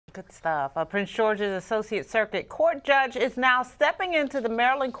Good stuff. Prince George's Associate Circuit Court judge is now stepping into the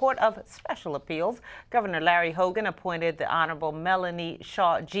Maryland Court of Special Appeals. Governor Larry Hogan appointed the Honorable Melanie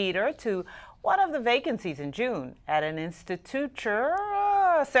Jeter to one of the vacancies in June at an investiture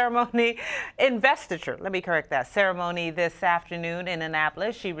ceremony this afternoon in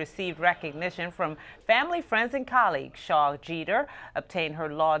Annapolis. She received recognition from family, friends, and colleagues. Jeter obtained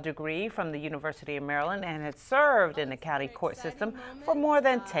her law degree from the University of Maryland and had served in the county court system for more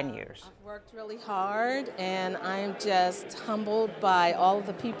than 10 years. I've worked really hard, and I'm just humbled by all of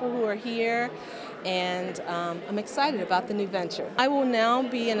the people who are here, and I'm excited about the new venture. I will now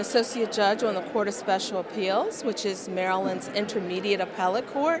be an associate judge on the Court of Special Appeals, which is Maryland's intermediate appellate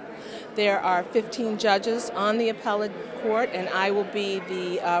court. There are 15 judges on the appellate court, and I will be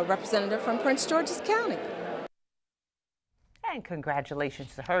the representative from Prince George's County. And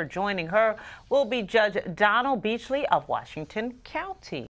congratulations to her. Joining her will be Judge Donald Beachley of Washington County.